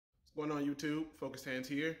going on YouTube? Focused Hands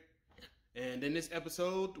here. And in this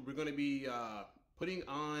episode, we're going to be putting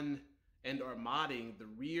on and or modding the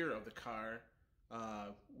rear of the car.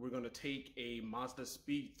 We're going to take a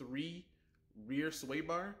MazdaSpeed3 rear sway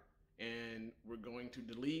bar, and we're going to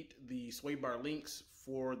delete the sway bar links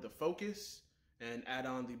for the focus and add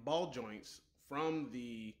on the ball joints from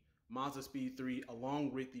the MazdaSpeed3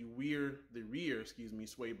 along with the rear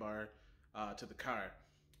sway bar to the car.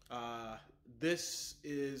 This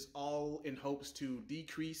is all in hopes to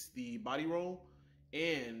decrease the body roll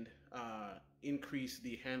and increase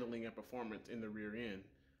the handling and performance in the rear end.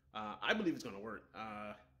 I believe it's going to work.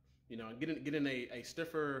 You know, getting a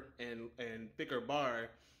stiffer and thicker bar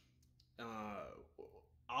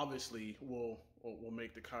obviously will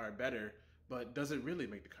make the car better, but does it really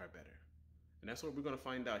make the car better? And that's what we're going to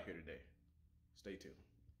find out here today. Stay tuned.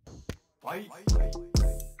 Fight.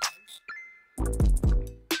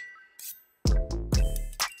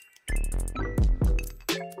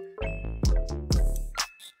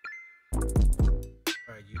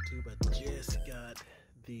 Alright YouTube, I just got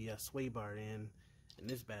the sway bar in, and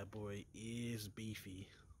this bad boy is beefy.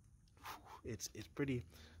 It's pretty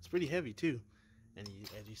heavy too, and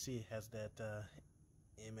as you see, it has that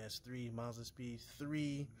MS3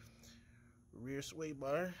 MazdaSpeed3 rear sway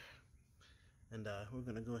bar, and we're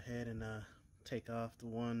gonna go ahead and take off the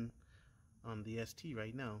one on the ST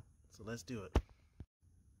right now. So let's do it.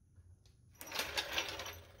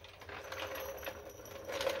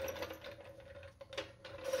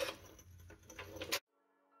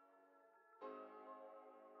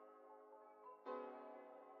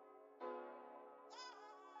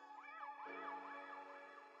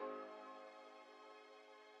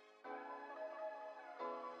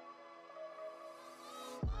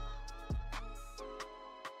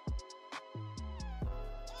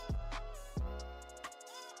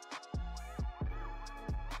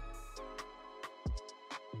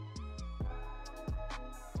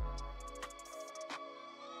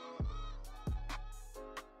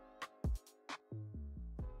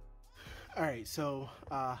 Alright, so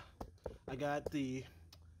I got the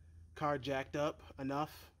car jacked up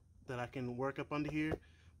enough that I can work up under here,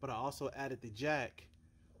 but I also added the jack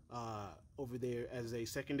over there as a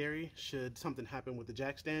secondary should something happen with the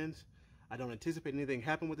jack stands. I don't anticipate anything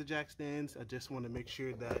happen with the jack stands. I just want to make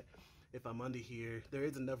sure that if I'm under here, there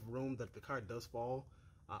is enough room that if the car does fall,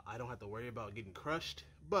 I don't have to worry about getting crushed.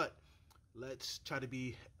 But let's try to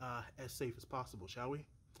be as safe as possible, shall we?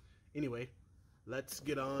 Anyway, let's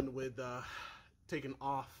get on with taking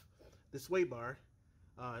off the sway bar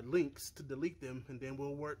links to delete them, and then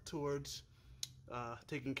we'll work towards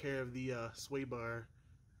taking care of the sway bar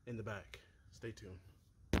in the back. Stay tuned.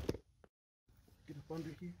 Get up under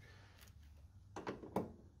here,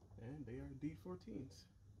 and they are D14s.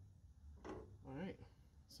 All right,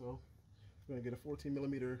 so we're gonna get a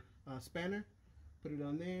 14mm spanner, put it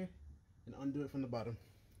on there, and undo it from the bottom.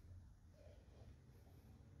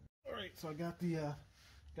 Alright, so I got the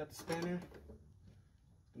spanner.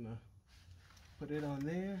 Gonna put it on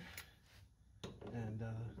there and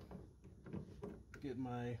get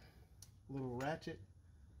my little ratchet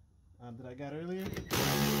that I got earlier.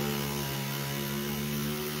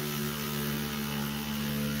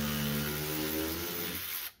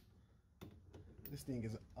 This thing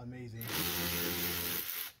is amazing.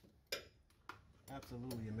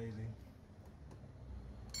 Absolutely amazing.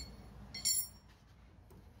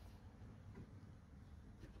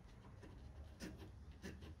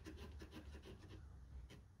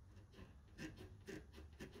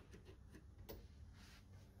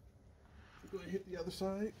 Go ahead and hit the other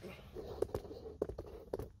side,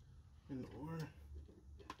 and or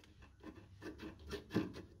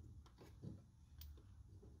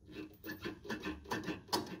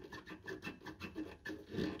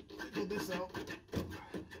pull this out.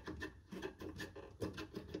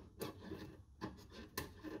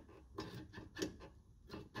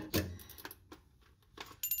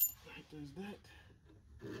 Right, there's that.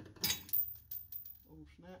 Oh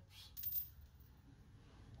snaps.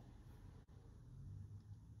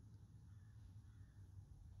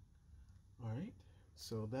 Alright,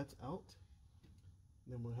 so that's out.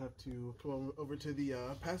 Then we'll have to come over to the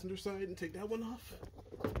passenger side and take that one off.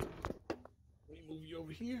 Let me move you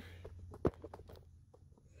over here.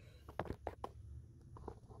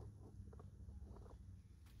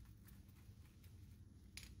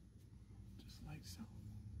 Just like so.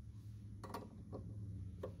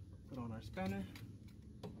 Put on our spanner.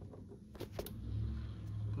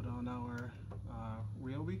 Put on our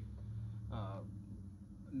Ryobi.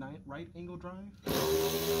 Right angle drive.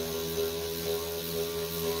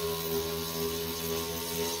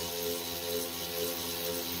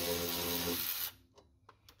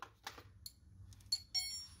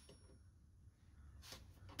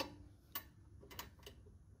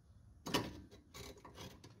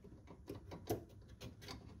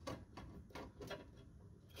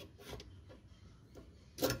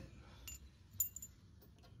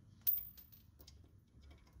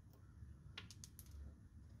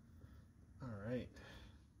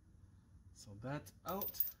 that's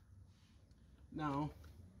out. Now,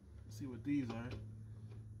 let's see what these are.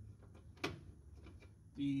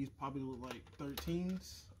 These probably look like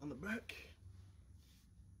 13s on the back.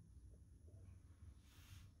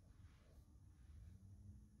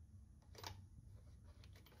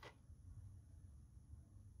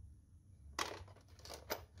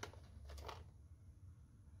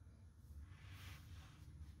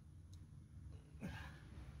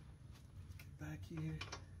 Get back here.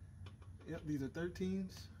 Yep, these are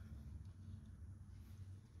 13s.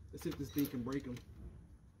 Let's see if this thing can break them.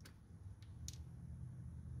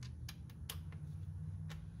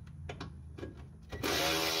 It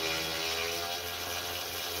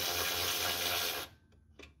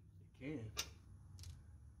can.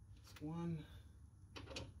 It's one.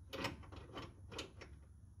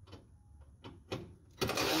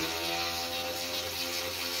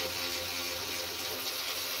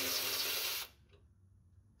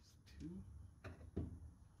 Two.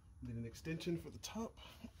 Need an extension for the top.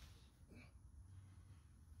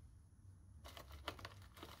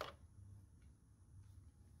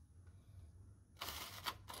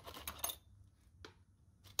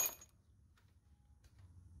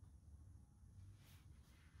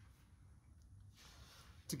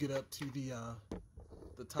 To get up to the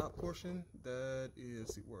top portion, that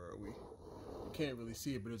is, where are we? You can't really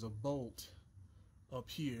see it, but there's a bolt up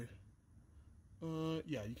here.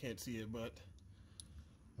 Yeah, you can't see it, but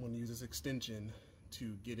I'm going to use this extension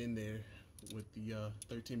to get in there with the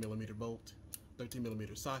 13mm bolt,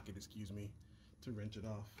 13mm socket, excuse me, to wrench it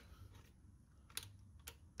off.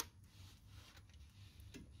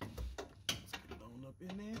 Let's get it on up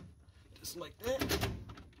in there, just like that.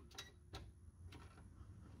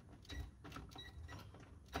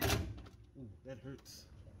 Ooh, that hurts.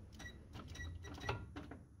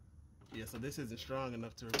 Yeah, so this isn't strong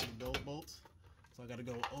enough to remove those bolts, so I gotta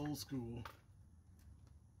go old school,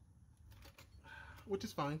 which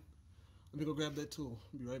is fine. Let me go grab that tool.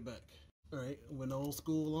 I'll be right back. All right, went old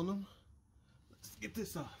school on them. Let's get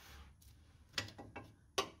this off.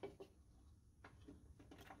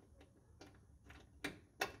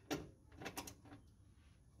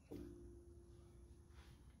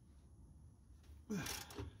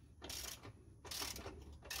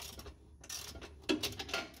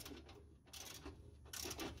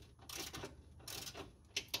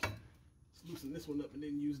 Loosen this one up and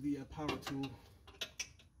then use the power tool.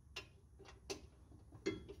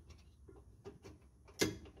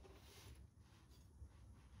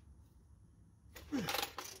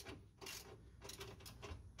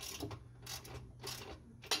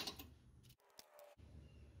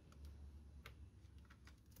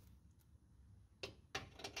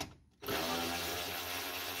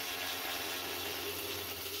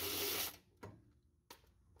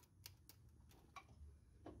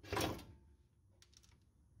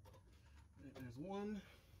 There's one.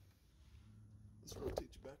 Let's rotate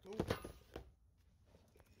you back over.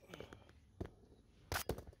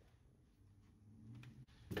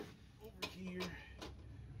 Over here,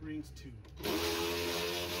 brings two.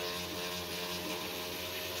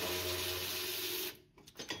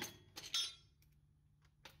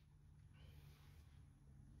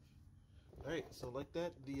 All right, so like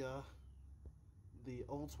that, the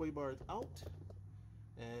old sway bar is out,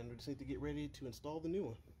 and we just need to get ready to install the new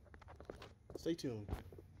one. Stay tuned.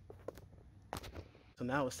 So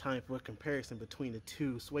now it's time for a comparison between the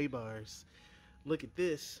two sway bars. Look at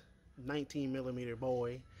this 19mm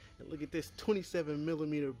boy, and look at this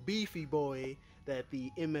 27mm beefy boy that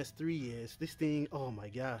the MS3 is. This thing, oh my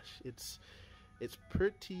gosh, it's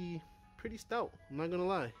pretty stout. I'm not gonna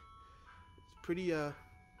lie, it's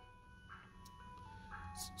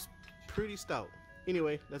pretty stout.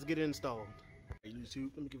 Anyway, let's get it installed.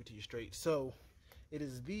 YouTube, let me give it to you straight. So it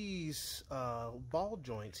is these ball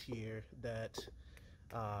joints here that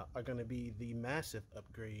are going to be the massive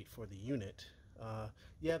upgrade for the unit.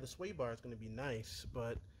 Yeah, the sway bar is going to be nice,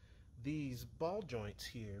 but these ball joints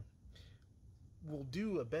here will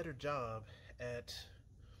do a better job at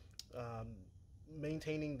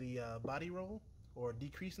maintaining the body roll, or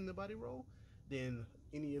decreasing the body roll, than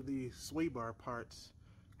any of the sway bar parts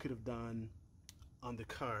could have done on the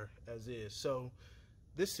car as is. So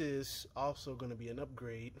this is also going to be an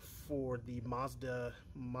upgrade for the Mazda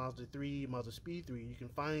 3, MazdaSpeed3. You can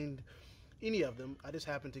find any of them. I just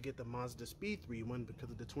happened to get the MazdaSpeed3 one because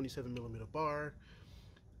of the 27mm bar.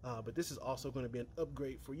 But this is also going to be an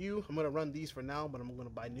upgrade for you. I'm going to run these for now, but I'm going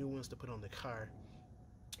to buy new ones to put on the car.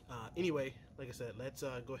 Anyway, like I said, let's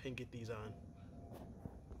go ahead and get these on.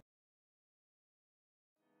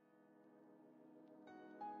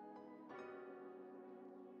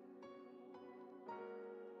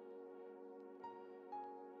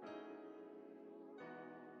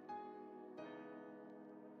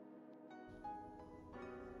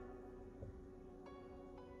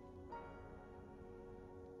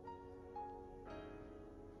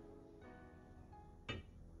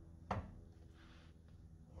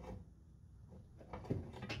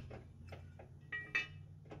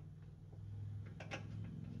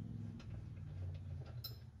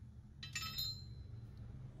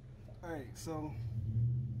 Alright, so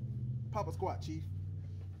Papa Squat, Chief.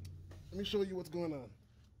 Let me show you what's going on.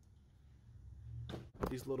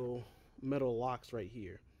 These little metal locks right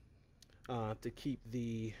here to keep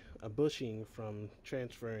the bushing from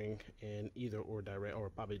transferring in either or direct, or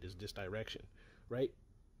probably just this direction, right?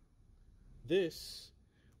 This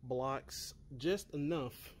blocks just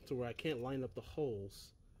enough to where I can't line up the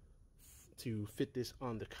holes to fit this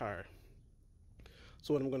on the car.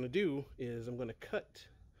 So what I'm going to do is I'm going to cut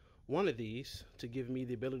one of these to give me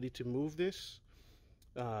the ability to move this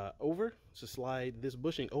over, to slide this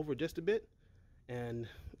bushing over just a bit, and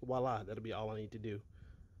voila, that'll be all I need to do.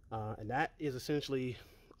 And that is essentially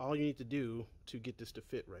all you need to do to get this to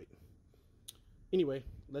fit right. Anyway,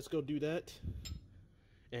 let's go do that,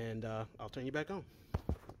 and I'll turn you back on.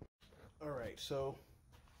 Alright, so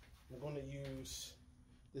I'm going to use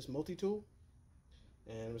this multi-tool,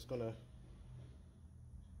 and I'm just going to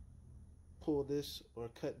pull this or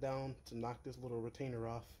cut down to knock this little retainer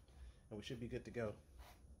off, and we should be good to go.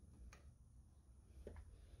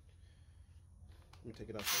 Let me take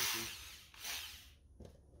it out safely.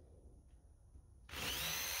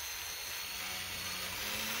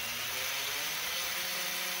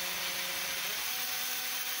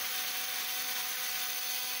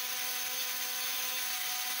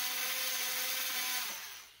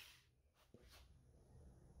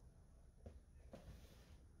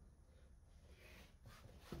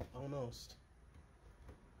 Almost.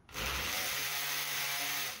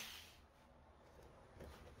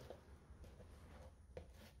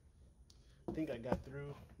 I think I got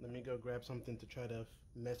through. Let me go grab something to try to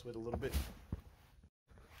mess with a little bit.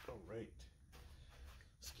 All right.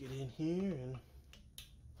 Let's get in here and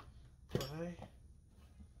pry.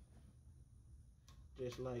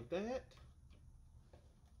 Just like that.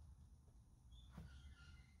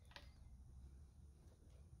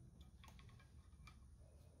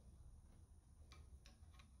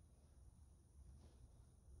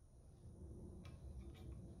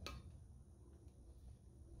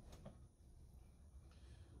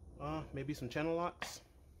 Maybe some channel locks.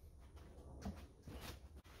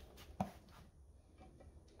 If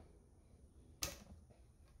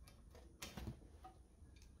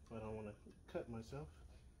I don't want to cut myself,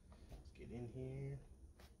 let's get in here.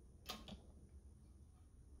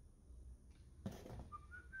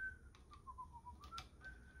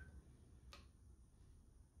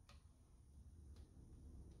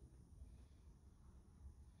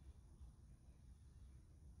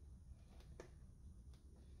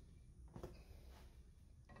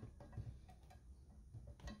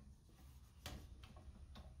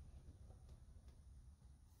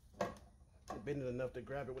 Bend it enough to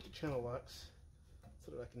grab it with the channel locks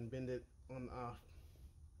so that I can bend it on off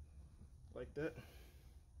like that.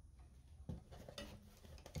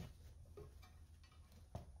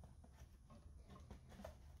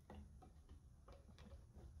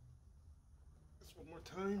 Just one more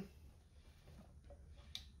time.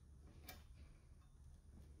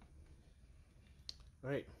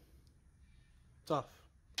 All right, it's off.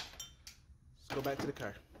 Let's go back to the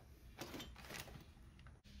car.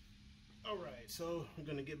 All right, so I'm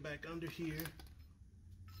gonna get back under here.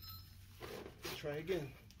 Let's try again.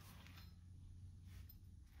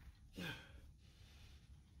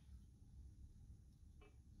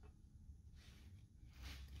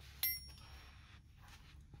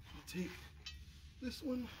 Take this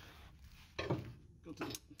one, go to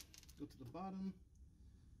the bottom,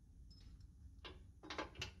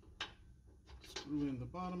 screw in the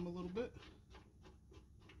bottom a little bit.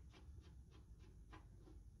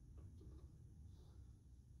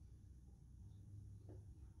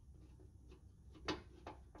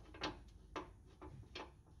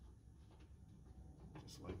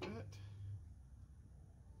 Just like that.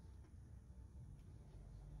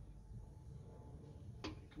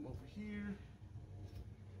 Come over here.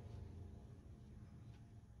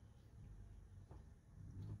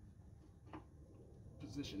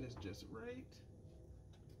 Position is just right.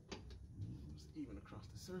 Just even across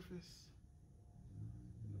the surface.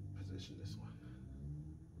 Position this one.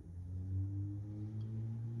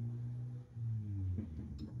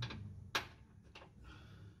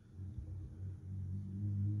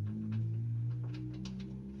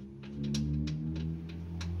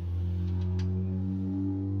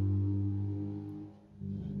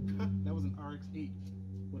 That was an RX-8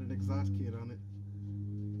 with an exhaust kit on it.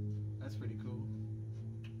 That's pretty cool.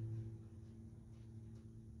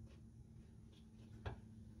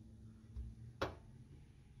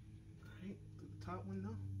 Alright, to the top one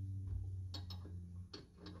now.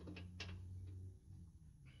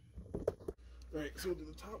 Alright, so to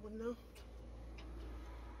the top one now.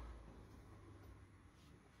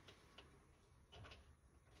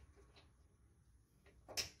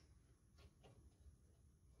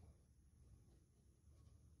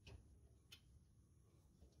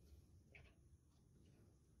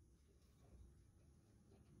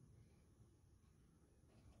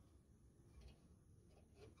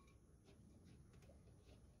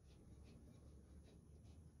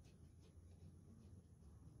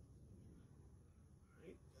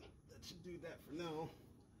 should do that for now.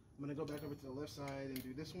 I'm gonna go back over to the left side and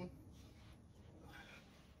do this one.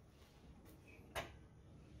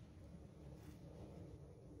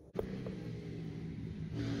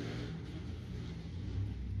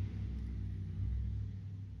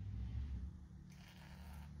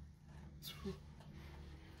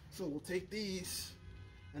 So we'll take these,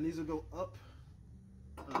 and these will go up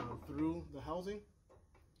through the housing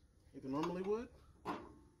like they normally would,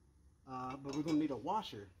 but we're going to need a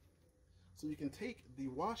washer. So you can take the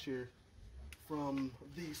washer from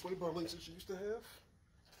the sway bar links that you used to have.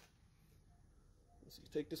 So you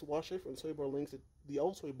take this washer from the sway bar links, the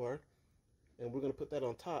old sway bar, and we're going to put that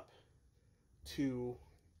on top to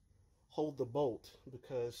hold the bolt,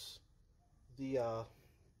 because the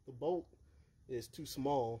bolt is too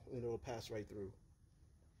small and it'll pass right through.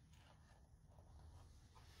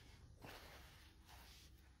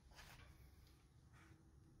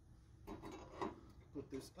 Put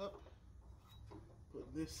this up,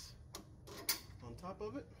 put this on top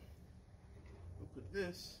of it, we'll put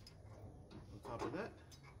this on top of that,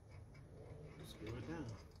 screw it down.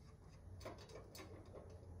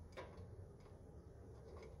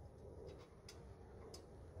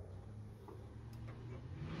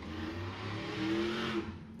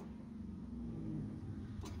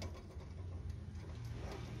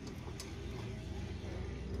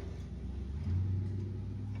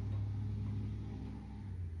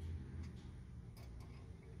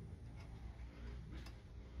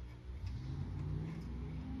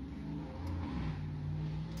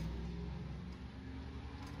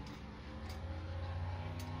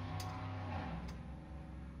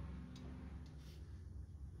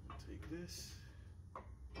 Take this.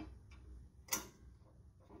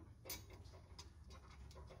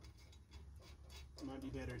 It might be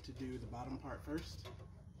better to do the bottom part first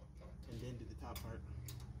and then do the top part.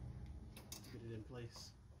 Get it in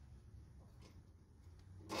place.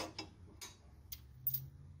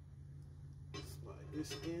 Slide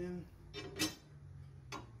this in,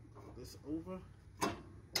 pull this over,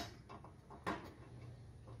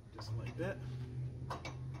 just like that.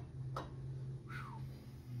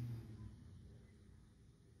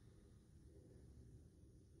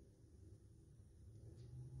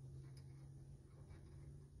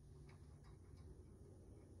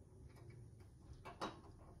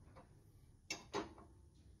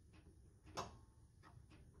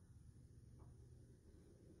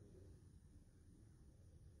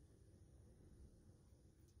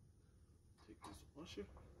 Take this washer,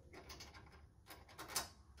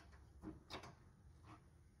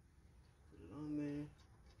 put it on there.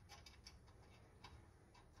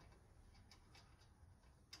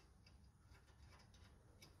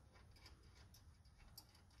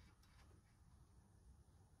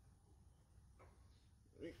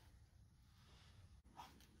 Right.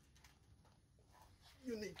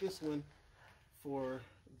 You need this one for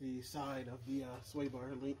the side of the sway bar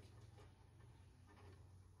link.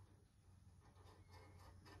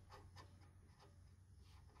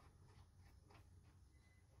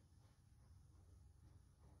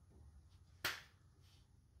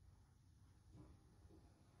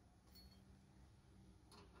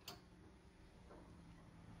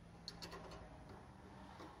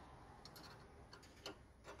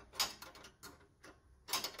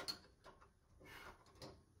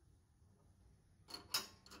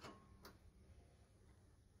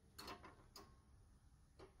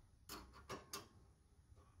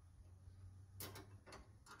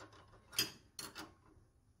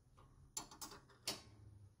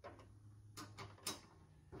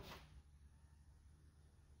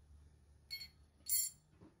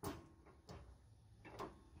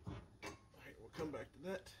 Come back to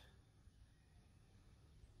that.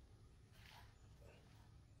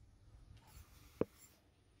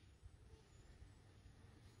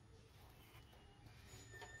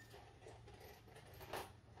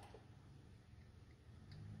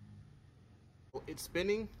 It's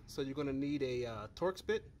spinning, so you're going to need a Torx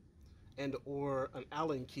bit and or an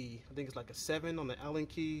Allen key. I think it's like a 7 on the Allen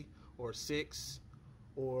key, or 6,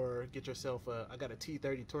 or get yourself a, I got a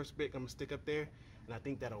T30 Torx bit I'm going to stick up there, and I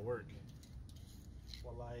think that'll work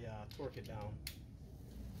while I torque it down.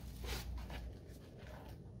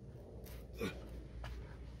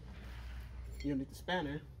 You'll need the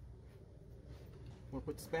spanner. I'm going to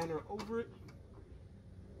put the spanner over it,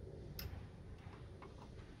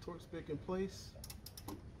 Torx bit in place.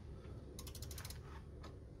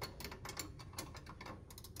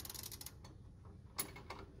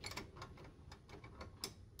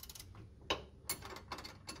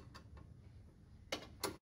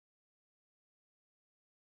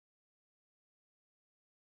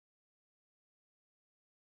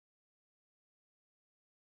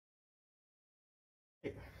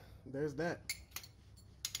 there's that.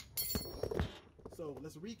 So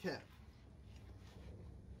let's recap.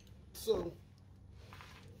 So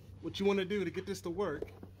what you want to do to get this to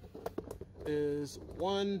work is,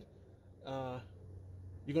 one,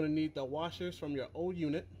 you're going to need the washers from your old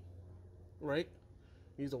unit, right?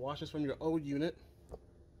 Use the washers from your old unit.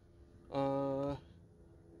 You're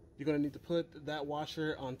going to need to put that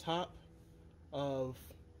washer on top of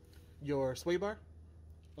your sway bar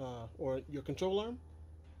or your control arm,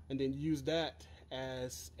 and then use that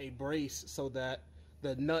as a brace so that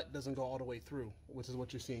the nut doesn't go all the way through, which is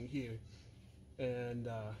what you're seeing here. And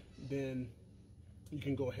then you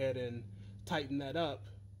can go ahead and tighten that up,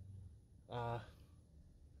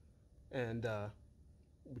 and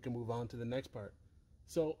we can move on to the next part.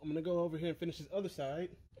 So I'm gonna go over here and finish this other side,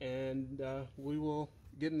 and we will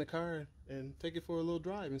get in the car and take it for a little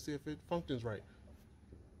drive and see if it functions right.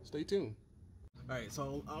 Stay tuned. All right,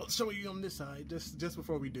 so I'll show you on this side just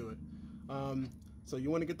before we do it. So you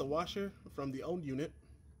want to get the washer from the old unit,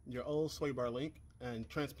 your old sway bar link, and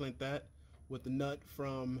transplant that with the nut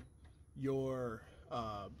from your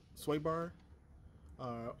sway bar,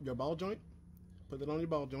 your ball joint. Put it on your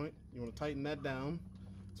ball joint. You want to tighten that down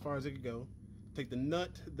as far as it can go. Take the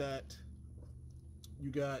nut that you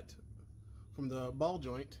got from the ball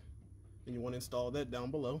joint, and you want to install that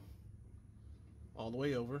down below, all the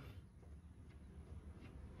way over.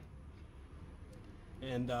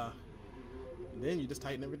 And then you just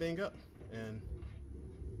tighten everything up, and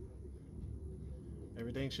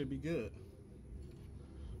everything should be good.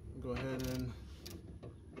 Go ahead and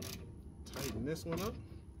tighten this one up,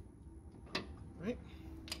 right?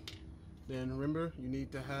 Then remember, you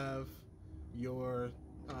need to have your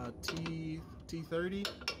T30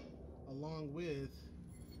 along with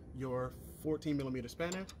your 14mm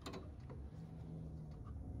spanner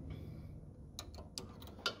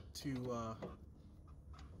to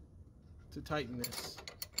tighten this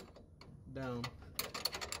down.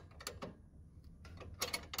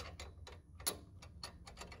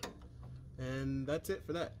 And that's it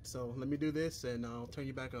for that. So let me do this and I'll turn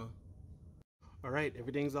you back on. All right,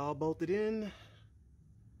 everything's all bolted in,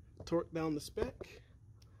 torque down the spec,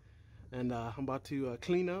 and I'm about to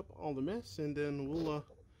clean up all the mess, and then we'll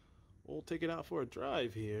take it out for a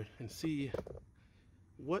drive here and see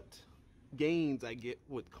what gains I get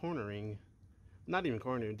with cornering. Not even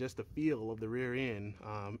cornering, just the feel of the rear end,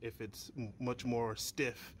 if it's much more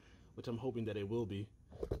stiff, which I'm hoping that it will be.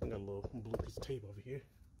 I got a little blue piece of tape over here.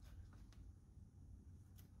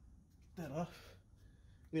 Get that off.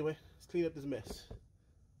 Anyway, let's clean up this mess.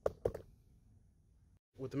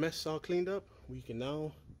 With the mess all cleaned up, we can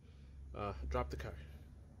now drop the car.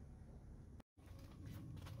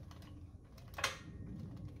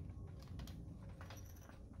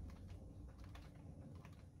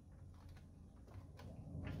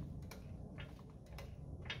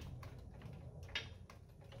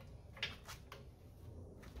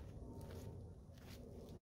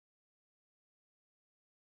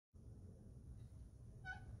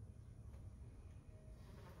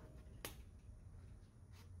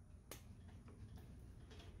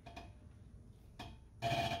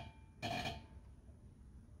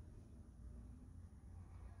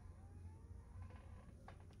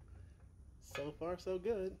 So far, so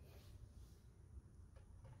good.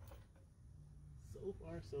 So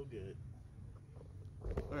far, so good.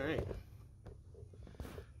 All right.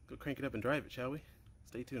 Go crank it up and drive it, shall we?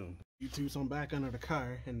 Stay tuned. YouTube, so I'm back under the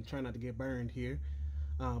car and try not to get burned here.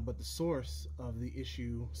 But the source of the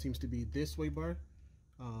issue seems to be this sway bar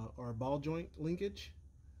or ball joint linkage.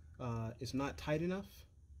 It's not tight enough,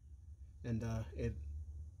 and it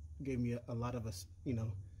gave me a lot of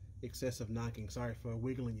excessive knocking. Sorry for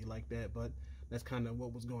wiggling you like that, but that's kind of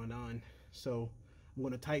what was going on. So I'm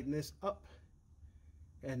going to tighten this up,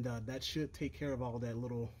 and that should take care of all that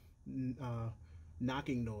little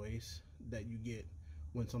knocking noise that you get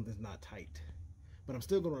when something's not tight. But I'm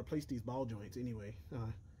still going to replace these ball joints anyway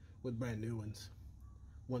with brand new ones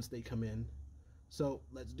once they come in. So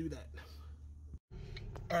let's do that.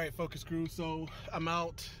 All right, focus crew, so I'm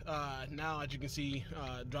out now, as you can see,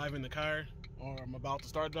 driving the car, or I'm about to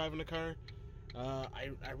start driving the car.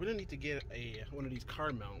 I really need to get one of these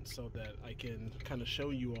car mounts so that I can kind of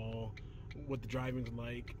show you all what the driving's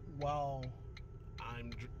like while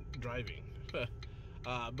I'm driving.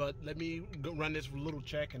 But let me go run this little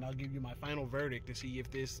check, and I'll give you my final verdict to see if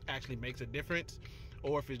this actually makes a difference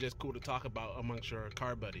or if it's just cool to talk about amongst your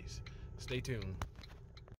car buddies. Stay tuned.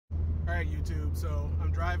 All right, YouTube, so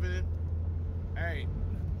I'm driving it. All right,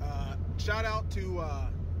 shout out to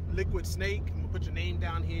Liquid Snake. I'm gonna put your name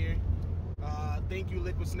down here. Thank you,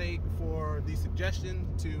 Liquid Snake, for the suggestion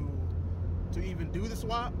to even do the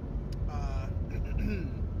swap.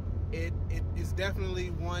 it is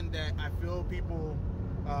definitely one that I feel people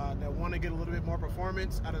that want to get a little bit more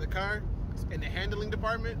performance out of the car in the handling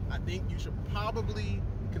department. I think you should probably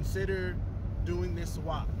consider doing this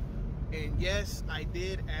swap. And yes, I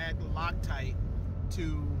did add Loctite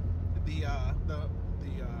to the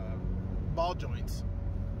ball joints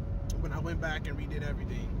when I went back and redid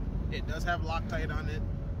everything. It does have Loctite on it,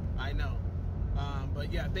 I know.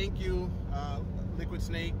 But yeah, thank you, Liquid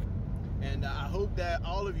Snake. And I hope that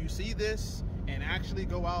all of you see this and actually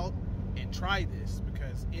go out and try this,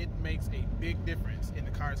 because it makes a big difference in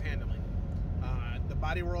the car's handling. The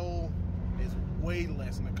body roll is way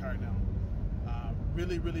less in the car now.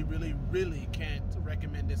 Really, really, really, really can't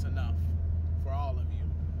recommend this enough for all of you.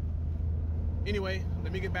 Anyway,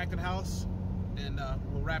 let me get back to the house and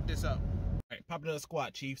we'll wrap this up. All right, pop another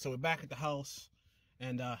squat, Chief. So we're back at the house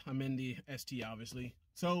and I'm in the ST, obviously.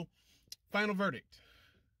 So, final verdict.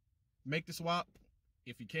 Make the swap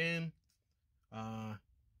if you can.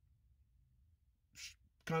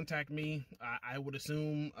 Contact me. I would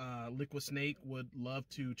assume Liquid Snake would love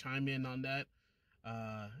to chime in on that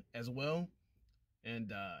as well.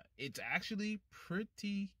 And it's actually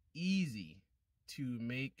pretty easy to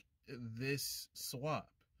make this swap.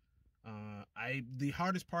 The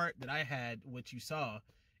hardest part that I had, which you saw,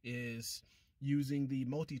 is using the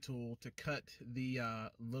multi-tool to cut the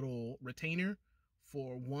little retainer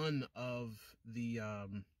for one of the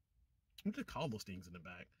what do they call those things in the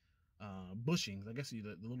back? Bushings, I guess the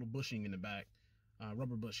little bushing in the back,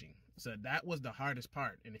 rubber bushing. So that was the hardest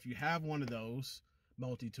part. And if you have one of those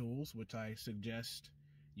multi-tools, which I suggest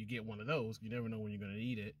you get one of those, you never know when you're going to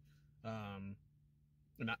need it. And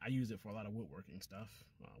I use it for a lot of woodworking stuff,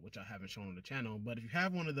 which I haven't shown on the channel. But if you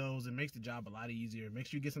have one of those, it makes the job a lot easier. Make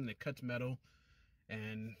sure you get something that cuts metal,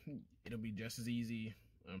 and it'll be just as easy,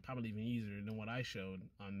 probably even easier than what I showed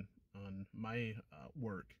on my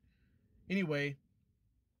work. Anyway,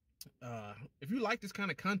 if you like this kind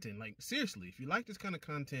of content, like seriously, if you like this kind of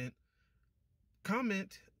content,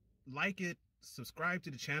 comment, like it, subscribe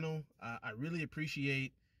to the channel. I really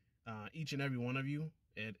appreciate each and every one of you.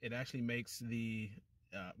 It actually makes the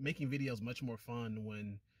making videos much more fun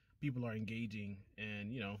when people are engaging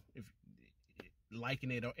and, you know, if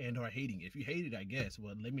liking it and or hating it. If you hate it, I guess,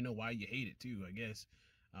 well, let me know why you hate it too, I guess.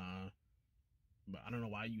 But I don't know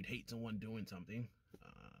why you'd hate someone doing something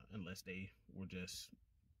unless they were just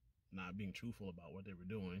not being truthful about what they were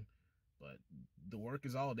doing. But the work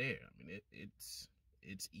is all there. I mean, it's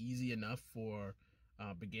easy enough for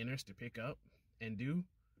beginners to pick up and do,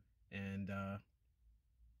 and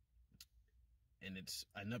it's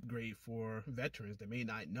an upgrade for veterans that may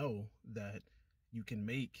not know that you can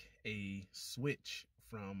make a switch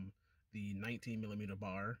from the 19mm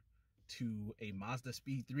bar to a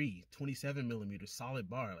MazdaSpeed3 27mm solid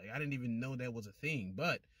bar. Like, I didn't even know that was a thing,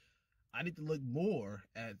 but I need to look more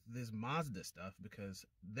at this Mazda stuff, because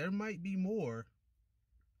there might be more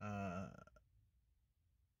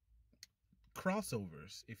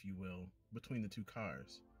crossovers, if you will, between the two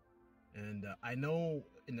cars. And I know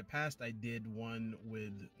in the past I did one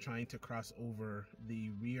with trying to cross over the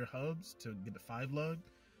rear hubs to get the 5-lug.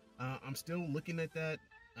 I'm still looking at that,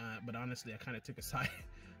 but honestly, I kind of took a side.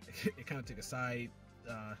 It kind of took a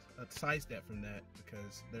sidestep from that,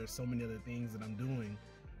 because there's so many other things that I'm doing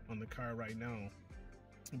on the car right now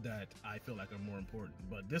that I feel like are more important.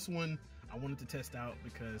 But this one I wanted to test out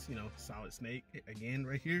because, you know, Solid Snake again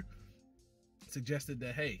right here suggested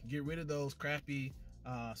that, hey, get rid of those crappy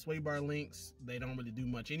sway bar links. They don't really do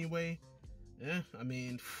much anyway. Yeah, I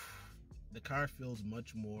mean, the car feels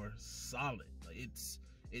much more solid. Like, it's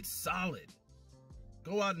solid.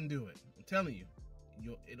 Go out and do it. I'm telling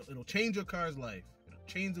you, it'll change your car's life. It'll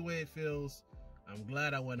change the way it feels. I'm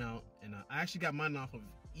glad I went out, and I actually got mine off of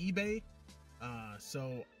eBay.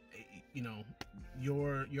 So, you know,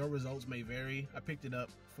 your results may vary. I picked it up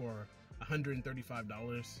for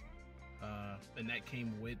 $135. And that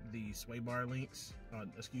came with the sway bar links,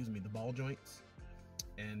 excuse me, the ball joints.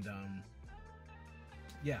 And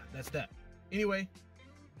yeah, that's that. Anyway,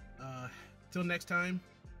 till next time,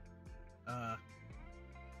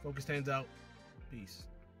 focused hands out. Peace.